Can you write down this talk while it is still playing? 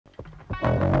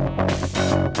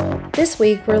This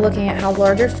week, we're looking at how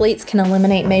larger fleets can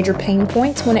eliminate major pain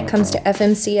points when it comes to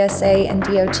FMCSA and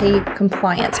DOT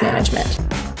compliance management.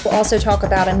 We'll also talk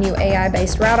about a new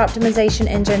AI-based route optimization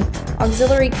engine,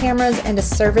 auxiliary cameras, and a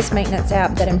service maintenance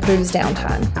app that improves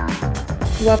downtime.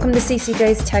 Welcome to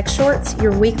CCJ's Tech Shorts,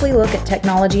 your weekly look at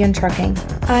technology and trucking.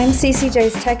 I'm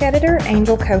CCJ's tech editor,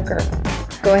 Angel Coker.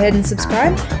 Go ahead and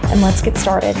subscribe, and let's get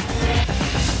started.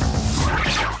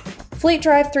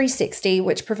 FleetDrive 360,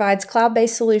 which provides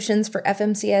cloud-based solutions for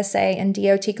FMCSA and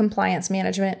DOT compliance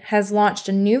management, has launched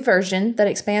a new version that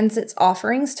expands its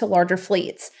offerings to larger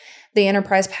fleets. The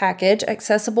Enterprise package,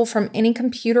 accessible from any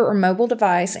computer or mobile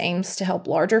device, aims to help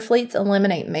larger fleets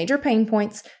eliminate major pain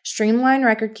points, streamline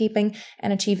record keeping,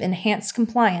 and achieve enhanced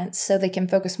compliance so they can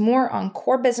focus more on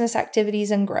core business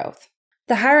activities and growth.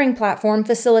 The hiring platform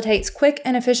facilitates quick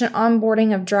and efficient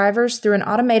onboarding of drivers through an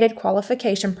automated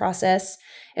qualification process.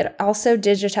 It also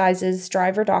digitizes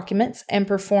driver documents and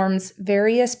performs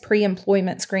various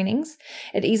pre-employment screenings.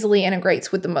 It easily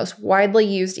integrates with the most widely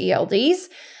used ELDs.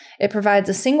 It provides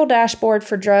a single dashboard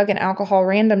for drug and alcohol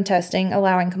random testing,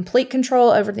 allowing complete control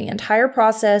over the entire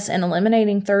process and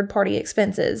eliminating third-party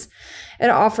expenses. It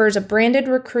offers a branded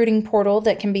recruiting portal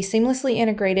that can be seamlessly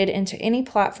integrated into any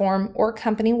platform or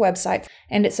company website,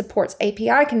 and it supports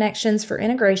API connections for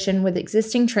integration with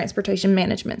existing transportation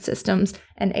management systems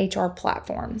and HR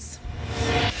platforms.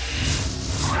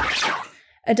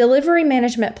 A delivery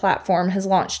management platform has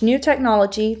launched new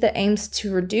technology that aims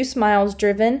to reduce miles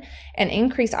driven and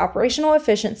increase operational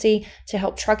efficiency to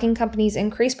help trucking companies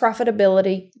increase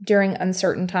profitability during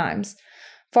uncertain times.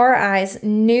 FarEye's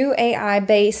new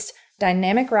AI-based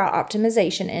dynamic route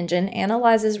optimization engine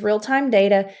analyzes real-time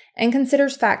data and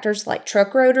considers factors like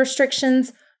truck road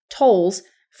restrictions, tolls,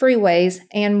 freeways,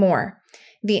 and more.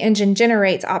 The engine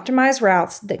generates optimized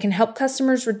routes that can help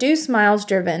customers reduce miles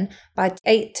driven by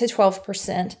 8 to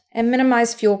 12% and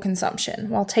minimize fuel consumption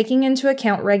while taking into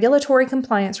account regulatory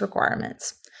compliance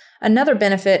requirements. Another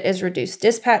benefit is reduced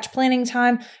dispatch planning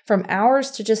time from hours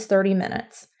to just 30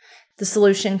 minutes. The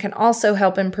solution can also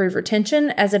help improve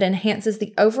retention as it enhances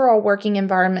the overall working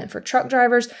environment for truck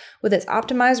drivers with its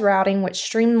optimized routing, which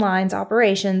streamlines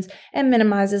operations and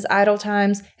minimizes idle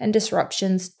times and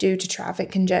disruptions due to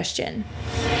traffic congestion.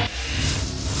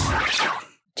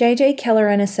 J.J. Keller &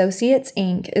 Associates,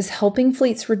 Inc. is helping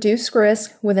fleets reduce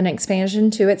risk with an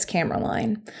expansion to its camera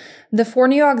line. The 4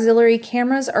 new auxiliary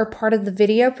cameras are part of the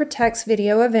Video Protect's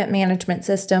Video Event Management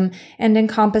System and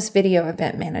Encompass Video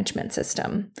Event Management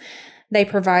System. They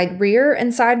provide rear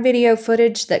and side video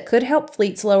footage that could help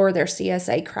fleets lower their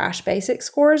CSA crash basic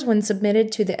scores when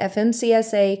submitted to the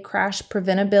FMCSA Crash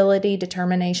Preventability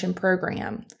Determination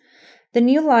Program. The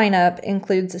new lineup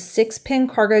includes a 6-pin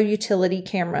cargo utility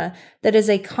camera that is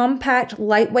a compact,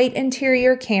 lightweight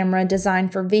interior camera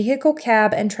designed for vehicle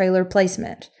cab and trailer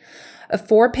placement, a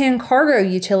 4-pin cargo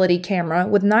utility camera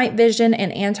with night vision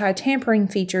and anti-tampering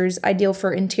features ideal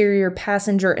for interior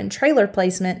passenger and trailer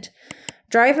placement,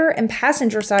 driver and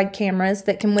passenger side cameras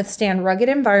that can withstand rugged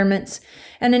environments,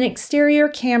 and an exterior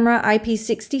camera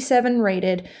IP67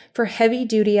 rated for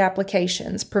heavy-duty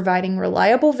applications, providing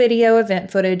reliable video event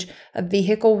footage of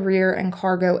vehicle rear and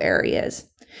cargo areas.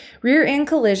 Rear-end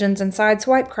collisions and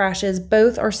sideswipe crashes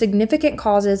both are significant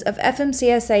causes of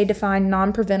FMCSA-defined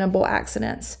non-preventable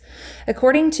accidents.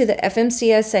 According to the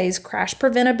FMCSA's Crash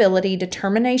Preventability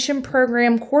Determination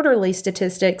Program quarterly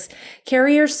statistics,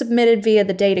 carriers submitted via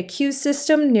the data queue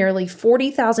system nearly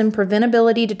 40,000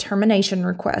 preventability determination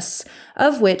requests,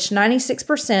 of which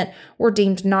 96% were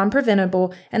deemed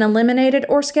non-preventable and eliminated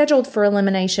or scheduled for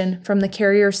elimination from the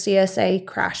carrier's CSA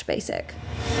Crash Basic.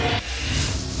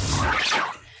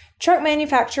 Truck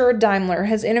manufacturer Daimler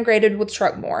has integrated with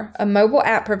TruckMore, a mobile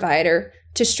app provider,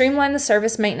 to streamline the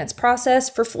service maintenance process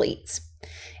for fleets.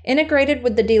 Integrated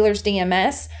with the dealer's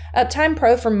DMS, Uptime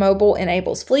Pro for Mobile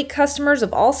enables fleet customers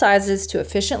of all sizes to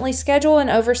efficiently schedule and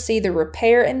oversee the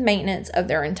repair and maintenance of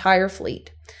their entire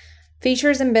fleet.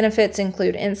 Features and benefits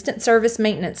include instant service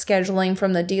maintenance scheduling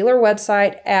from the dealer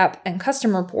website, app, and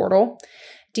customer portal,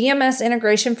 DMS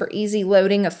integration for easy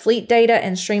loading of fleet data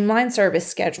and streamlined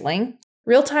service scheduling,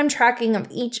 real-time tracking of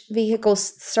each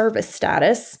vehicle's service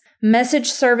status, message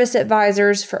service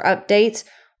advisors for updates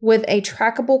with a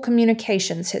trackable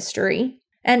communications history,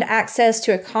 and access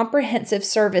to a comprehensive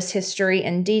service history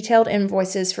and detailed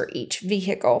invoices for each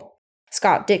vehicle.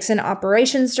 Scott Dixon,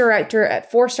 Operations Director at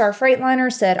 4-Star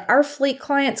Freightliner, said, "Our fleet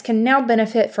clients can now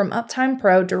benefit from Uptime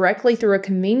Pro directly through a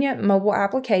convenient mobile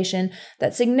application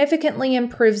that significantly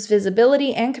improves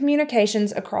visibility and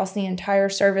communications across the entire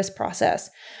service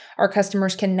process. Our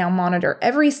customers can now monitor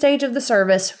every stage of the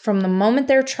service from the moment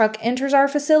their truck enters our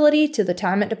facility to the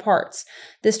time it departs.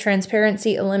 This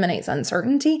transparency eliminates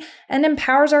uncertainty and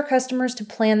empowers our customers to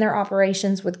plan their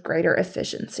operations with greater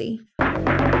efficiency.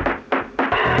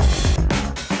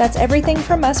 That's everything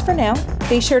from us for now.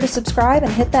 Be sure to subscribe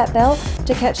and hit that bell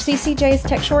to catch CCJ's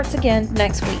Tech Shorts again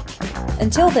next week.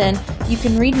 Until then, you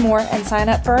can read more and sign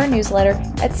up for our newsletter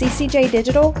at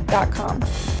ccjdigital.com.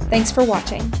 Thanks for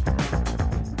watching.